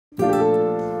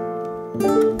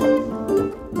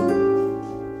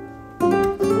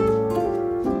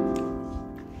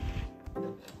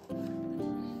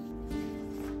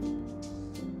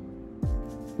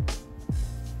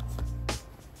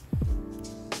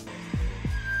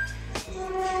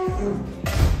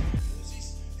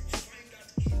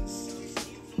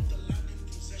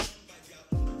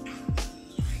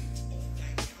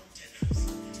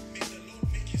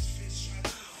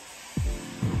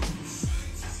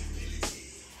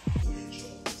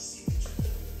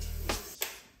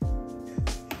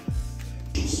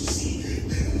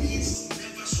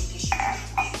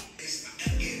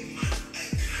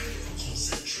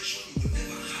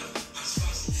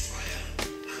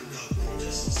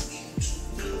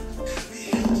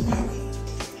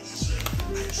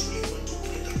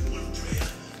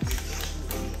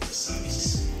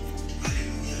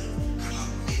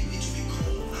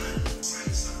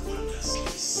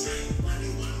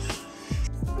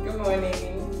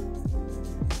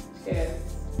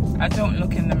I don't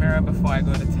look in the mirror before I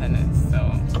go to tennis, so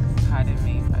pardon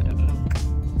me if I don't look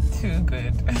too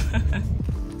good.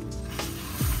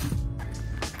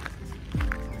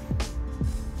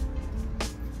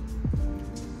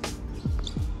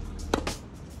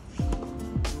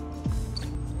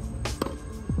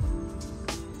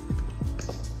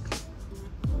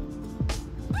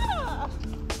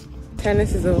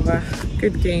 Tennis is over.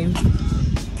 Good game.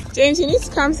 James, you need to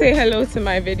come say hello to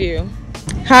my video.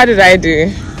 How did I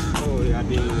do? Oh, you are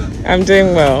doing well. I'm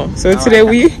doing well. So today,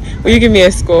 will you give me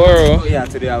a score? Or? Oh yeah,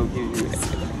 today I'll give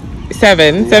you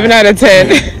 7. 7 out of 10.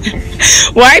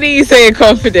 Why do you say it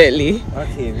confidently?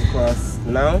 Okay, because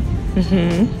now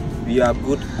we are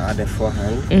good at the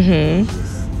forehand.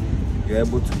 You're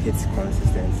able to hit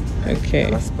consistently. Okay.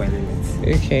 You're not spoiling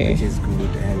it. Okay. Which is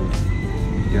good, and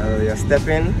your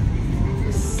stepping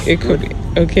is it good, could be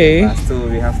okay. But still,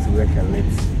 we have to work on it.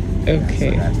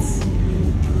 Okay. Yeah,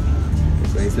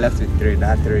 so it's left with 3.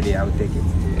 That 3 I'll take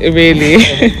it. Really?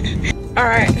 All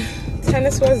right.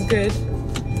 Tennis was good.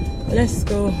 Let's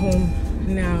go home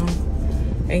now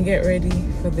and get ready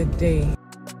for the day.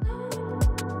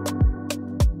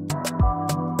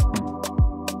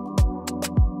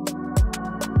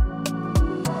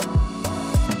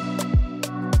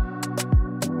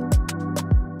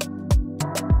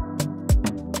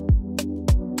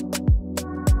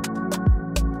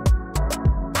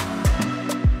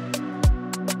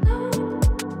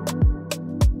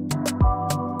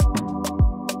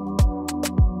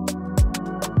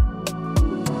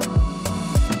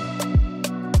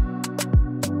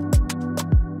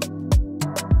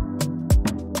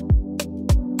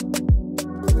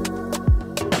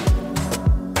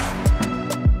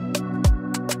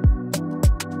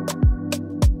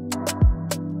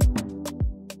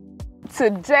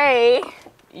 Today,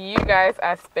 you guys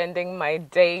are spending my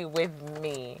day with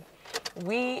me.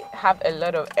 We have a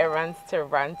lot of errands to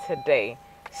run today.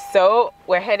 So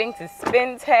we're heading to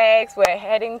Spintex, we're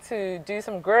heading to do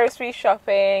some grocery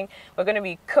shopping, we're going to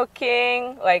be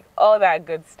cooking, like all that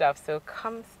good stuff. So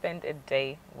come spend a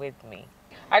day with me.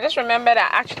 I just remembered I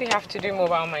actually have to do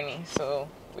mobile money, so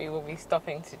we will be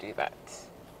stopping to do that.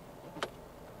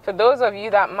 For those of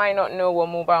you that might not know what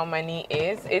mobile money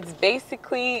is, it's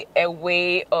basically a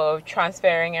way of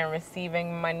transferring and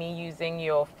receiving money using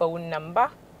your phone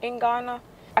number in Ghana.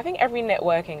 I think every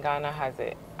network in Ghana has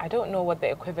it. I don't know what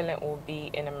the equivalent will be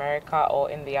in America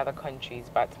or in the other countries,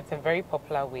 but it's a very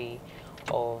popular way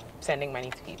of sending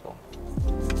money to people.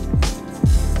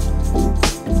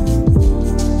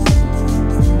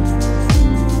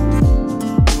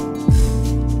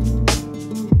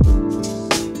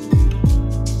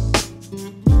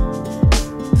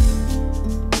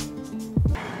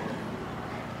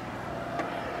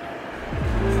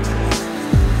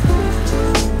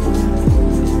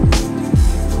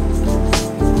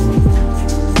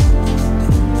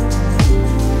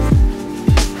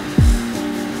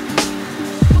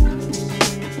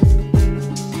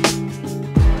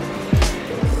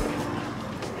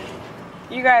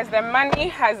 You guys, the money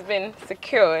has been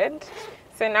secured.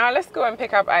 So now let's go and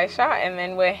pick up Aisha, and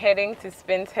then we're heading to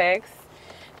Spintex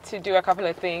to do a couple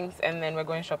of things, and then we're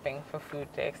going shopping for food,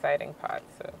 the exciting part.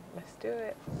 So let's do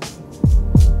it.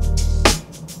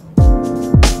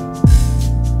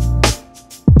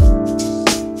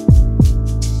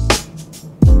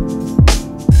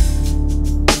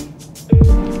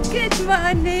 Good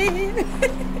morning.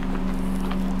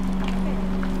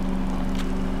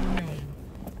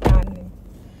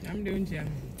 I'm doing jam.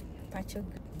 Pachuk.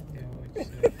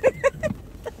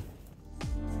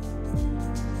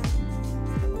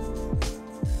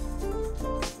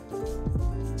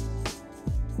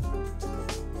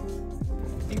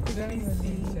 You quickly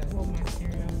see what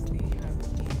materials they have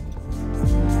here.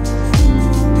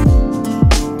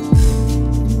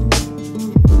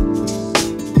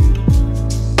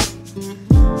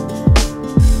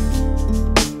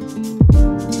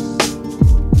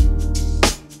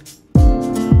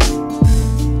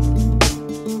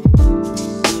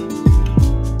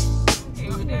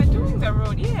 They're doing the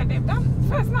road. Yeah, they've done.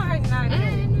 That's not how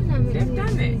they've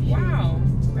done it. Wow,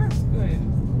 that's good.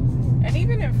 And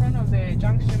even in front of the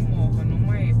Junction Mall, on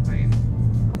my time.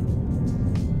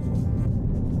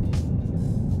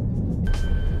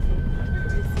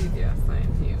 Let me see their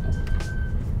sign here.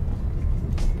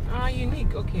 Ah,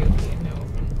 unique. Okay, okay, no.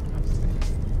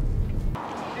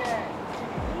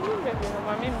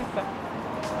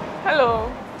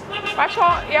 Hello. Pacho,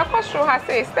 your costume has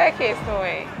a staircase no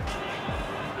way.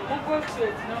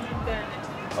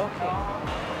 Okay.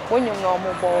 When you know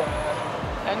more,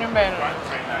 And you man.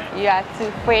 you are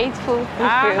too faithful to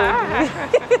fail.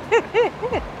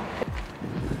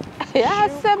 Yeah,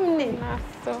 70.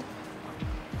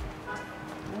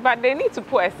 But they need to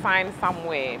put a sign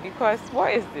somewhere because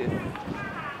what is this?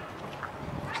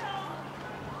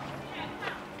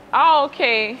 Oh,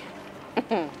 okay.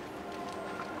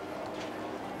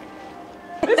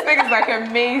 This thing is like a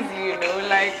maze, you know,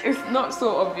 like it's not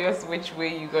so obvious which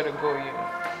way you gotta go, you know.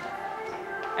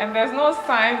 And there's no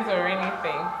signs or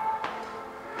anything.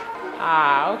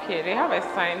 Ah, okay, they have a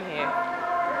sign here.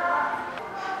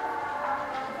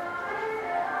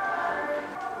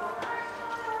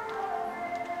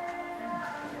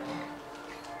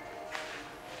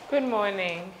 Good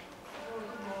morning.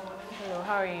 Hello,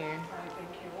 how are you?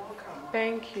 Thank you. Welcome.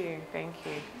 Thank you, thank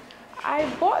you. I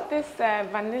bought this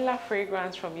vanilla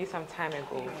fragrance from you some time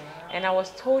ago, and I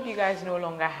was told you guys no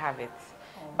longer have it,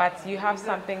 but you have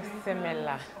something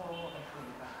similar.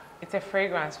 It's a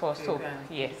fragrance for soap.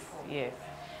 Yes, yes.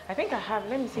 I think I have.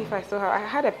 Let me see if I still have. I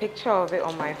had a picture of it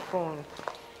on my phone.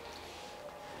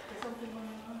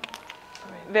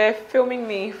 They're filming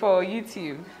me for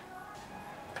YouTube.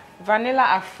 Vanilla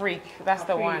Afrique, that's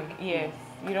the one. Yes,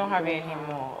 you don't have it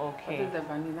anymore. Okay. Is the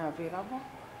vanilla available?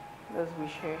 Let's we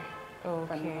share.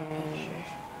 Okay.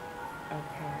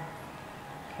 Okay.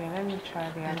 Okay, let me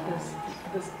try the other one.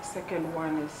 This second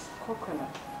one is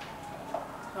coconut.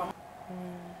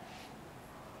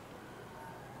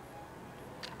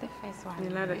 The first one. You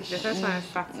know, the first one is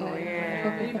subtle,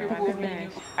 yeah.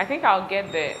 I think I'll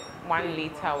get the 1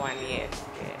 liter one, yes.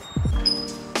 Yeah.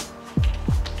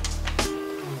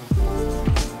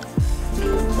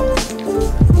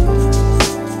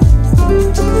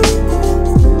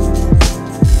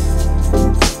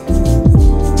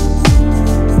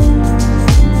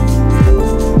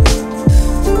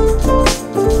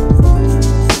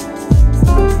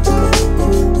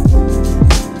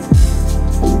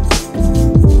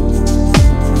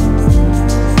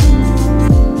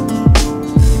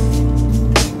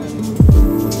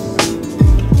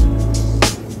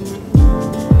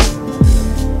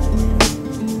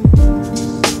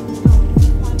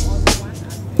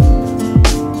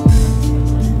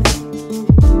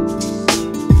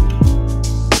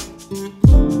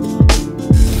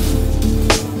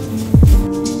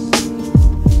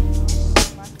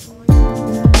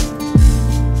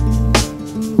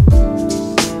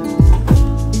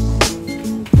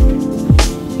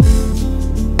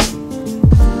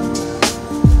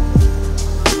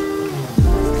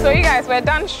 We're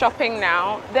done shopping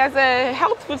now. There's a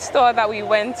health food store that we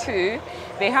went to.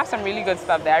 They have some really good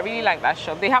stuff there. I really like that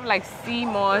shop. They have like sea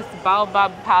moss,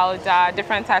 baobab powder,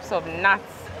 different types of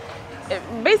nuts.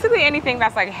 Basically anything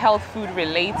that's like health food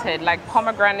related, like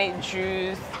pomegranate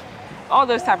juice, all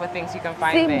those type of things you can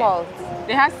find there. Sea malt.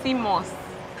 They have sea moss,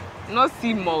 not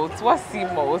sea malt. What's sea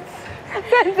malt?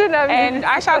 And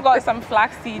Aisha got some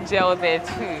flaxseed gel there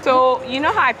too. So you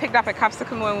know how I picked up a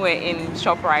capsicum when we're in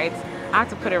ShopRite? I had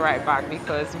to put it right back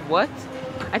because what?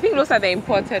 I think those are the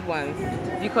imported ones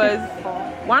because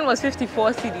one was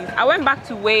 54 cedis. I went back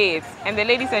to weigh it and the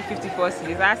lady said 54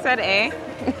 cedis. I said,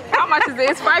 how much is it?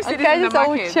 It's 5 cedis in the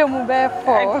market.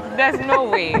 There's no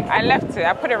way. I left it.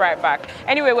 I put it right back.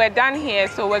 Anyway, we're done here.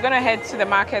 So we're going to head to the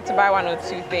market to buy 1 or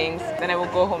 2 things. Then I will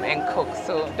go home and cook.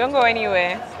 So don't go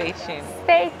anywhere. Stay tuned.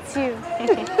 Stay tuned.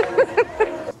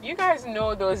 You guys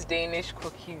know those Danish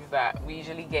cookies that we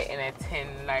usually get in a tin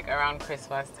like around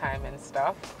Christmas time and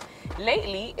stuff?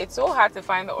 Lately, it's so hard to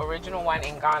find the original one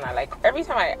in Ghana. Like every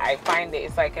time I find it,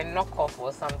 it's like a knockoff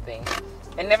or something.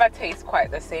 It never tastes quite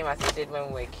the same as it did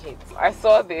when we were kids. I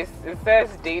saw this, it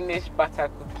says Danish butter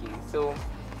cookie. So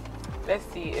let's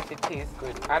see if it tastes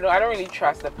good. I don't really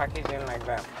trust the packaging like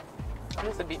that.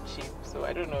 It's a bit cheap, so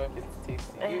I don't know if it's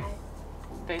tasty.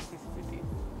 30 cedis.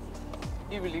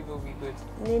 You believe it will be good?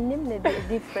 The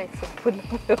difference.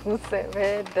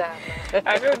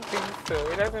 I don't think so.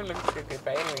 It doesn't look so good,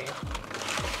 but anyway.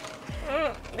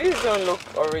 These don't look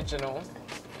original.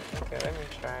 Okay, let me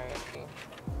try it.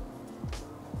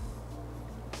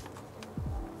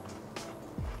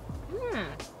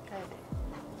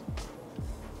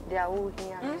 They are all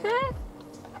here.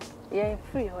 Yeah,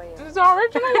 free. It's the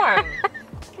original one.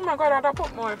 Oh my god, I'd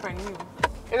put more if I knew.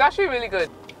 It's actually really good.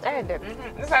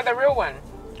 It's like the real one.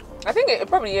 I think it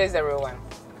probably is the real one.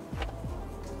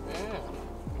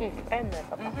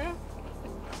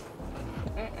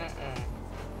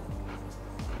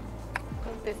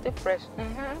 It's still fresh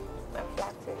and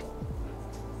flattered.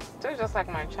 So it's just like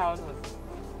my childhood.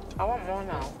 I want more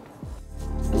now.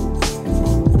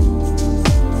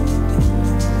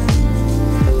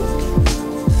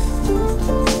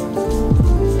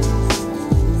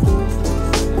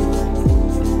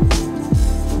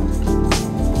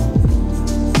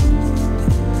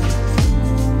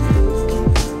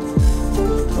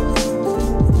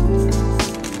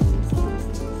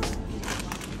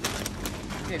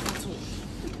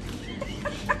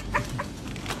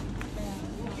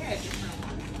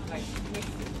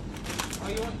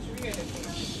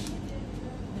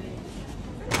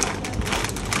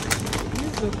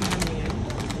 It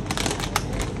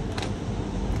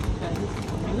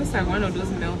looks like one of those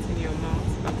melt in your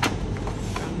mouth, but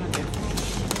I'm not getting it.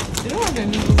 They don't have the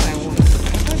noodles I want. I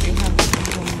thought they have the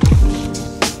home.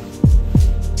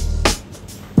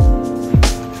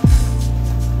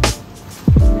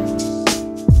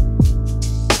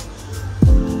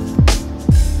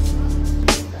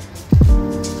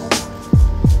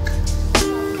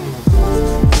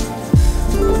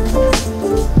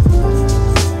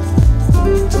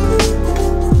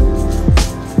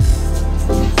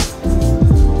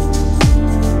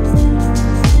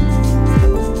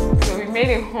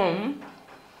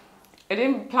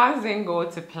 Plans didn't go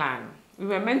to plan. We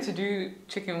were meant to do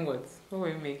chicken woods. What were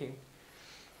we making?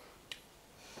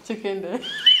 Chicken there.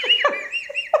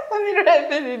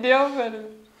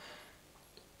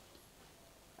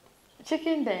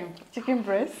 Chicken there. Chicken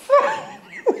breast.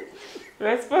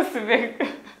 We're supposed to make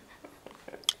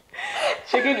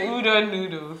chicken udon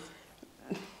noodles.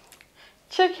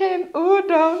 Chicken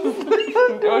udon.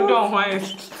 Udon wine.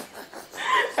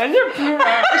 And you're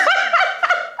plural.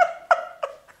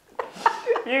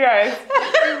 You guys,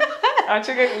 our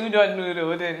chicken udon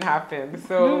noodle didn't happen.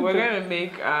 So we're gonna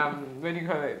make what do you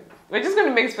call it? We're just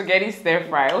gonna make spaghetti stir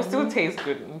fry. It'll still taste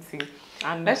good. Let's see.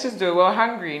 And let's just do it. We're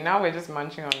hungry. Now we're just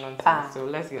munching on nonsense. So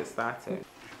let's get started.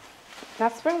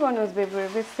 That spring onions, baby,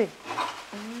 we see.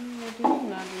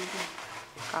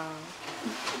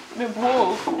 The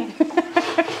bowl.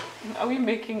 Are we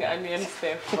making onion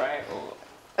stir fry or?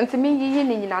 And to me, you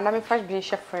know, I'm first being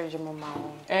chef for your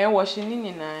mama. Washing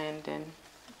in and then.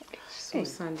 So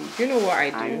Sandy, do you know what I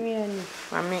do?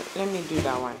 Let me do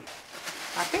that one.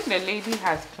 I think the lady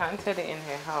has planted it in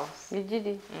her house. You did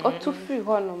it? Or too free,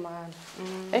 man.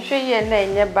 And show you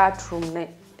in your bathroom.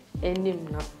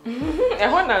 I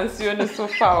want to see on the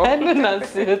sofa. I don't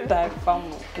see the type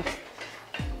family.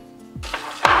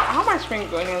 How much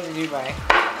spring onions did you buy?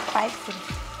 5 cents.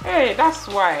 Hey, that's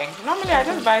why. Normally I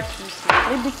just buy 2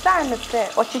 cents. The time is there.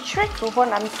 Or you trick to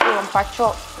one I'm still on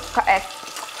patrol.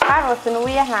 Carrots and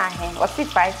we are hanging. Or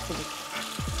 5 cents.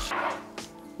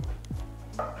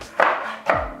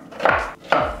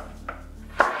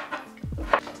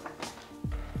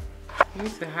 I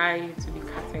need to hire you to be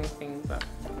cutting things up.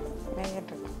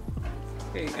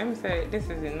 Hey, I'm sorry, this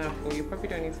is enough. Well, you probably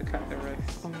don't need to cut the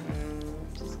rest.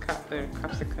 Just cut the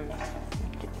capsicums.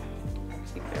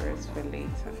 Keep the rest for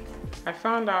later. I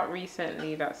found out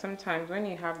recently that sometimes when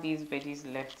you have these veggies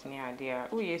left near there,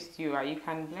 oh yes, you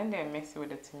can blend it and mix it with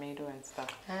the tomato and stuff.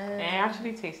 And it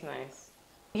actually tastes nice.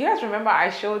 You guys remember I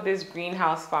showed this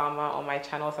greenhouse farmer on my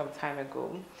channel some time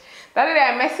ago. The other day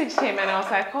I messaged him and I was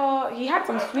like, oh, he had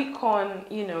some sweet corn,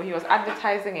 you know, he was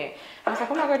advertising it. I was like,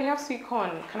 oh my god, you have sweet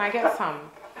corn, can I get some?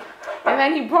 And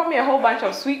then he brought me a whole bunch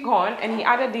of sweet corn and he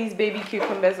added these baby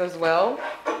cucumbers as well.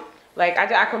 Like,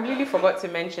 I completely forgot to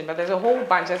mention, but there's a whole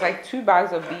bunch. There's like 2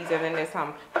 bags of these and then there's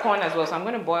some corn as well. So I'm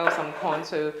going to boil some corn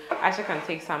so I can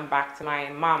take some back to my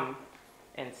mom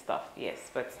and stuff.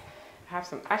 Yes, but I have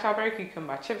some strawberry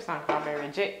cucumber, chips and strawberry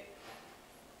legit.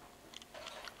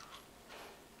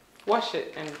 Wash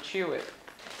it and chew it.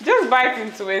 Just bite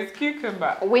into it,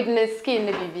 cucumber. With the skin,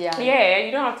 baby. Yeah,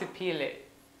 you don't have to peel it.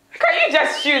 Can you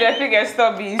just chew the thing and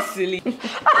stop being silly?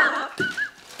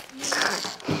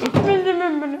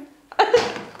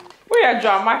 We are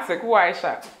dramatic. Why,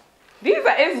 Sha?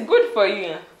 It's good for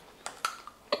you.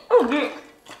 Oh, good.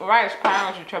 Rice,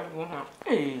 crown, you trouble.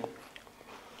 Hey.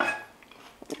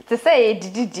 To say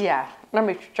dear, let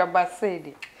me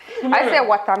say I say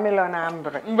watermelon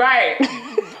amber. Right.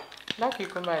 That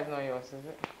cucumber is not yours, is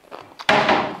it?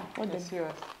 What is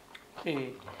yours?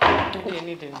 Hey, you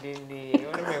need it. You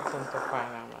want to make a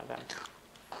madam.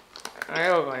 I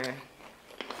don't know.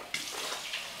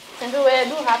 And so where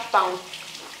do have pounds?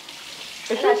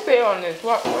 It should stay on this.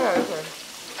 What are you doing?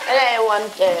 I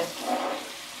want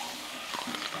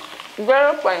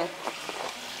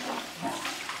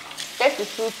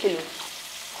 0.32 kilos.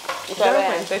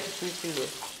 0.32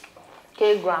 kilos.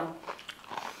 Kilogram.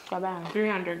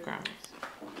 300 grams.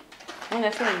 And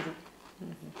that's what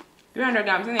 300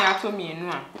 grams in the actual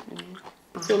meal.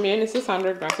 So me is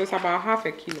 600 grams. So it's about half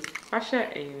a kilo. I share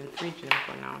a fridge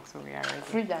for now, so we are ready.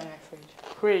 Fridge and a fridge.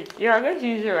 Great. You're going to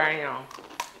use it right now.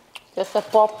 Just a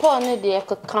pop on it, they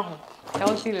could count.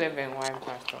 Healthy living, wine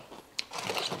pastor.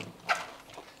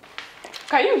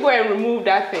 Can you go and remove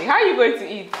that thing? How are you going to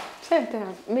eat? Same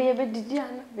thing. Maybe did you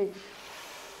baby?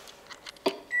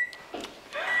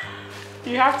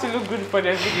 You have to look good for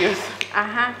the videos.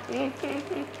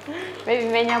 Maybe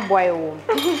when you boil.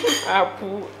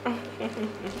 Apple.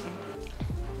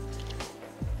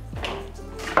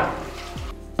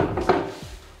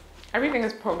 Everything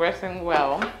is progressing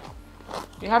well.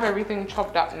 You have everything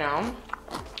chopped up now.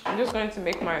 I'm just going to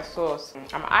make my sauce.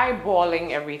 I'm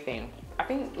eyeballing everything. I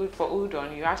think for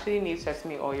udon, you actually need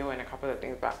sesame oil and a couple of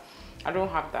things, but I don't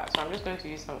have that. So I'm just going to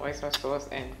use some oyster sauce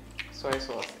and soy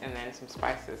sauce and then some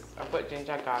spices. I've got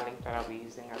ginger garlic that I'll be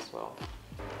using as well.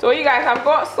 So you guys, I've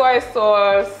got soy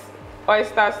sauce,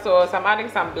 oyster sauce. I'm adding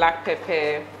some black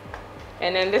pepper.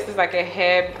 And then this is like a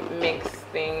herb mix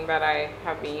thing that I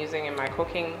have been using in my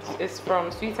cooking. It's from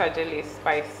Sweet Ajili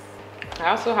Spice. I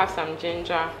also have some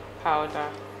ginger powder.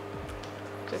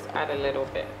 Just add a little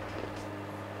bit.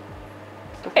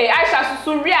 Hey, Aisha,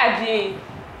 susuri adi.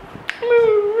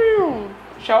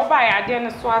 Shall buy adi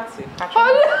and swati.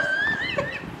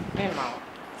 Hey, mom.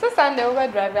 So Sunday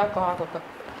overdrive alcohol.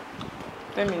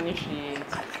 Let me initiate.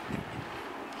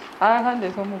 I can't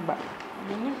do some back.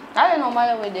 I don't know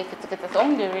my way they get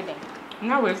on the reading.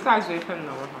 Now we're starting to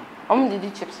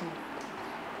The chips.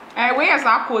 We have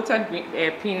our coated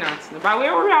peanuts, but we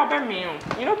already have a meal.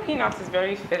 You know, peanuts is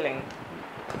very filling.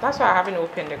 That's why I haven't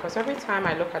opened it, because every time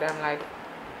I look at it, I'm like,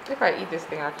 if I eat this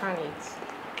thing, I can't eat.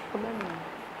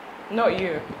 Not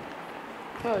you.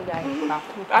 Oh,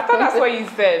 I thought that's what you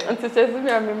said. And to say to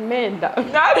me, I'm a man.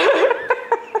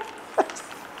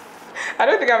 I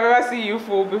don't think I've ever seen you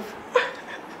full before.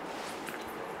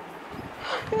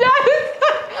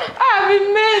 I've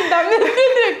been made that.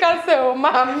 You can say, oh,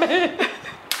 mommy.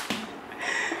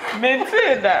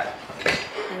 Maintain that.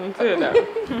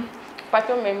 But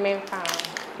you may main fan.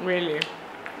 Really?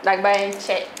 Like buying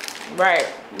check. Right.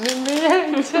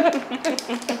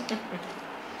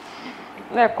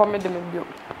 Let's come with the milk.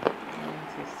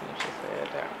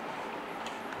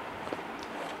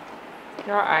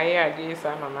 Your eye is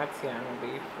a mama tiano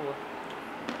before.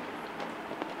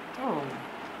 Oh.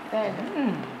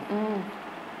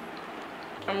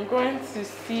 I'm going to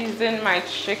season my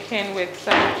chicken with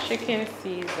some chicken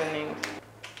seasoning.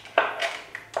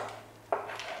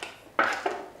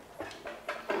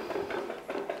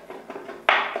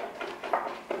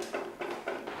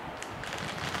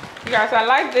 You guys, I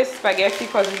like this spaghetti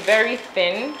because it's very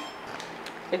thin.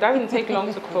 It doesn't take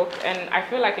long to cook, and I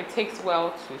feel like it takes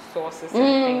well to sauces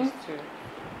and things too.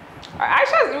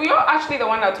 You're actually the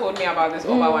one that told me about this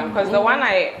Oba one, because the one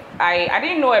I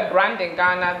didn't know a brand in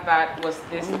Ghana that was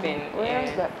this thin. Where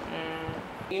is that?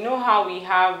 You know how we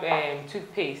have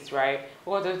toothpaste, right?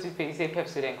 What does toothpaste say?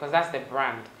 Pepsodent, because that's the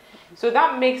brand. So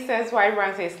that makes sense why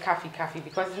everyone says coffee,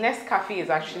 because Nescafe is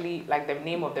actually like the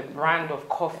name of the brand of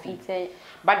coffee.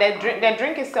 But the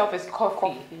drink itself is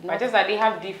coffee. But just that they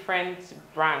have different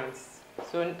brands.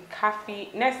 So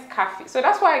Nescafe. So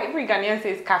that's why every Ghanaian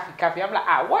says coffee. I'm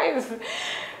like, what is?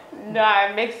 No,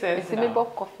 it makes sense. It's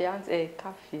about coffee and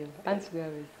coffee.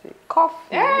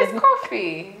 Coffee. Yeah, it's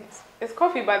coffee. It's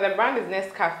coffee, but the brand is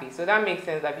Nescafe. So that makes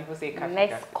sense that people say coffee.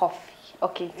 Nescafe.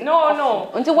 Okay.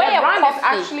 No. Until the brand is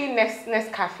actually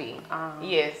Nescafe.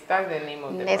 Yes, that's the name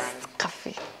of the brand.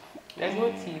 Nescafe. There's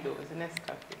no tea though. It's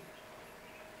Nescafe.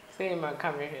 Say my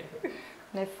camera here.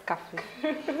 Nescafe.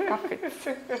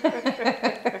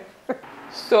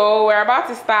 So we're about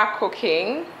to start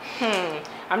cooking.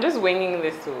 I'm just winging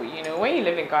this too. You know, when you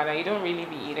live in Ghana, you don't really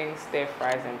be eating stir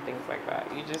fries and things like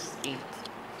that. You just eat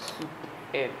soup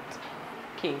and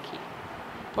kinky.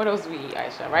 What else do we eat,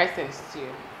 Aisha? Rice and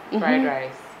stew, fried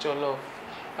rice, jollof.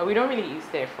 But we don't really eat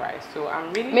stir fries. So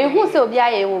I'm really. Me who say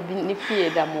obiaye will be nifi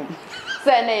da mom.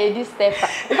 Say na e di stir fry.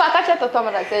 If I catch to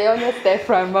tomato say you stir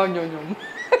fry ma nyonyom.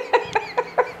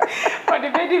 But the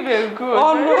baby is good.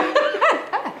 Oh no.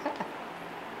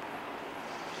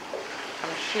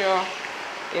 I'm sure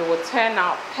it will turn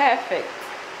out perfect.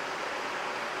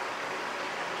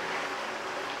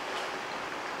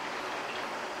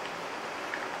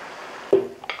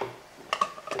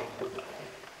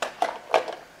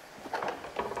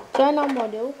 China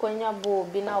model, Konya Bo,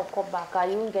 Bina or back,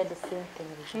 you won't get the same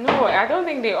thing. No, I don't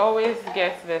think they always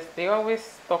get this. They always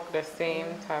stock the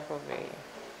same type of a.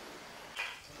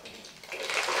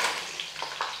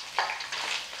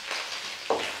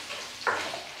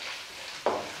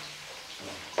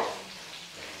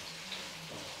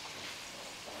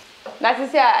 That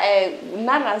is a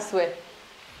Nana sweat.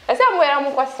 I said, where I'm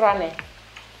going to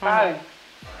run.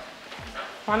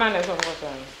 One and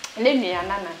one. Name me a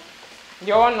Nana.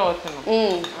 You're not.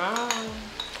 Ah,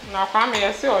 now come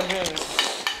here, see or drink.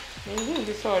 You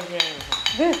be so drink.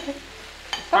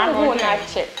 I'm going to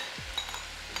check.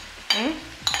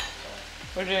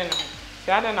 Drink.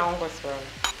 The other now goes from.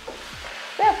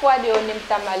 Therefore, the only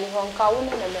Tamali Honka won't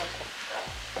know.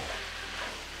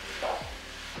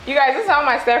 You guys, this is how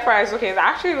my stir fry is looking. It's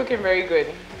actually looking very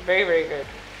good. Very, very good.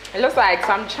 It looks like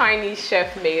some Chinese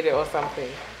chef made it or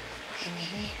something.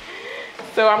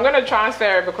 So I'm going to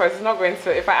transfer it because it's not going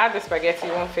to, if I add the spaghetti,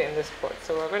 it won't fit in this pot.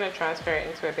 So we're going to transfer it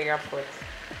into a bigger pot.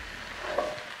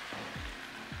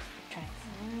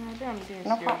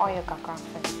 No for oil kaka.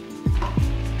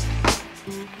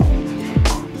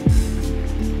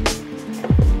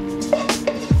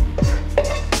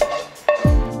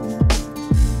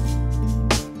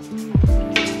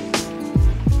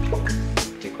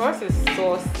 Because it's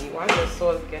saucy, once the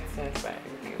sauce gets inside,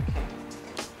 it'll be okay.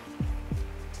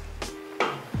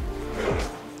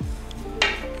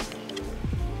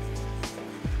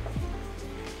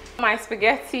 My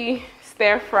spaghetti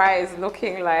stir fry is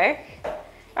looking like.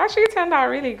 Actually turned out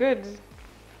really good.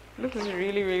 Looks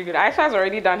really, really good. Aisha's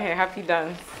already done her happy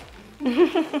dance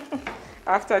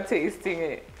after tasting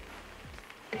it.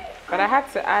 But I had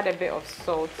to add a bit of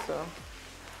salt, so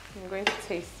I'm going to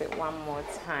taste it one more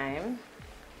time.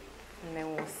 And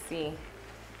then we'll see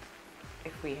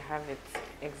if we have it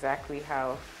exactly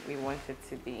how we want it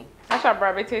to be. Asha,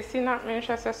 brother, tasting that means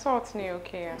just salt,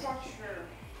 okay? I'm not sure.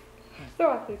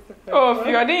 So I taste it. Oh,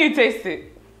 didn't you taste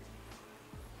it?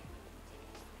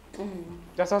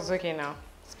 That's what's okay now.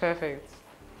 It's perfect.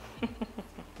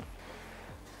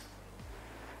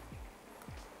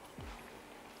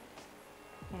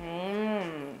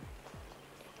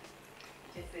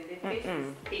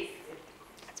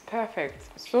 It's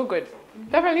perfect. So good.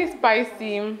 Definitely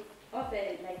spicy.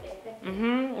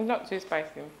 It's not too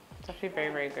spicy. It's actually very,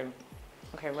 very good.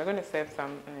 Okay, we're gonna serve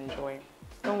some and enjoy.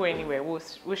 Don't go anywhere.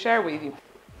 We'll share with you.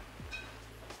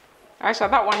 Aisha,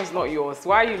 that one is not yours.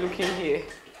 Why are you looking here?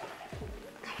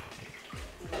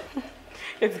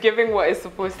 It's giving what it's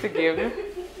supposed to give.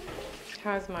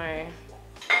 How's my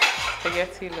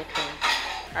spaghetti looking?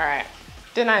 All right,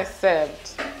 dinner is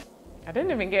served. I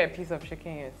didn't even get a piece of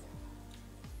chicken yet.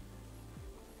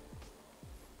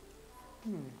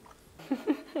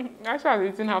 Actually, I've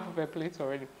eaten half of a plate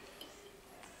already.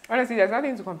 Honestly, there's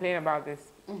nothing to complain about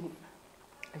this.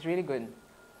 It's really good.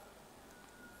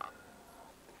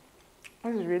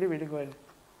 This is really, really good.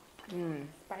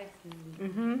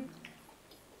 Spicy.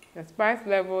 The spice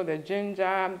level, the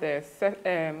ginger, the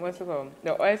what's it called?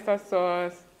 The oyster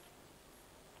sauce.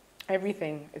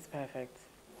 Everything is perfect.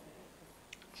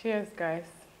 Cheers, guys.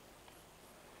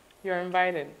 You're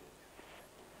invited.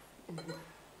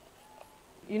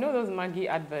 You know those Maggi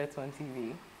adverts on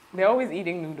TV? They're always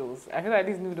eating noodles. I feel like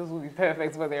these noodles will be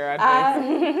perfect for their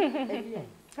adverts.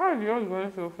 How are you always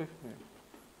going so quickly?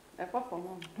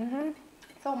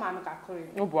 So, Mama got curry.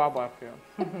 Oh, boy,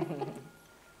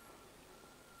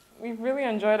 We've really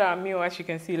enjoyed our meal, as you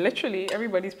can see. Literally,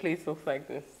 everybody's plate looks like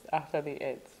this after they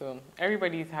eat. So,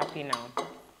 everybody's happy now.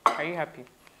 Are you happy?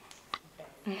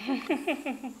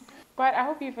 But I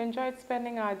hope you've enjoyed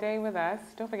spending our day with us.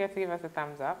 Don't forget to give us a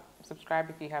thumbs up. Subscribe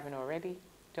if you haven't already.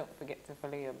 Don't forget to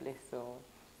follow your bliss. So,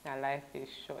 now life is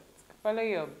short. Follow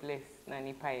your bliss, na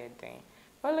nipa your day.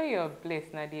 Follow your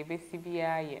bliss, na di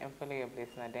ebesibiya, and follow your bliss,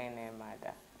 na dene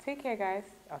mada. Take care, guys.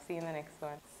 I'll see you in the next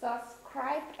one.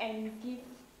 Subscribe and give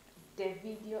the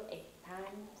video a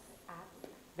thumbs up.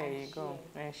 There you go.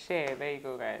 And share. There you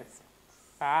go, guys.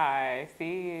 Bye.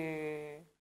 See you.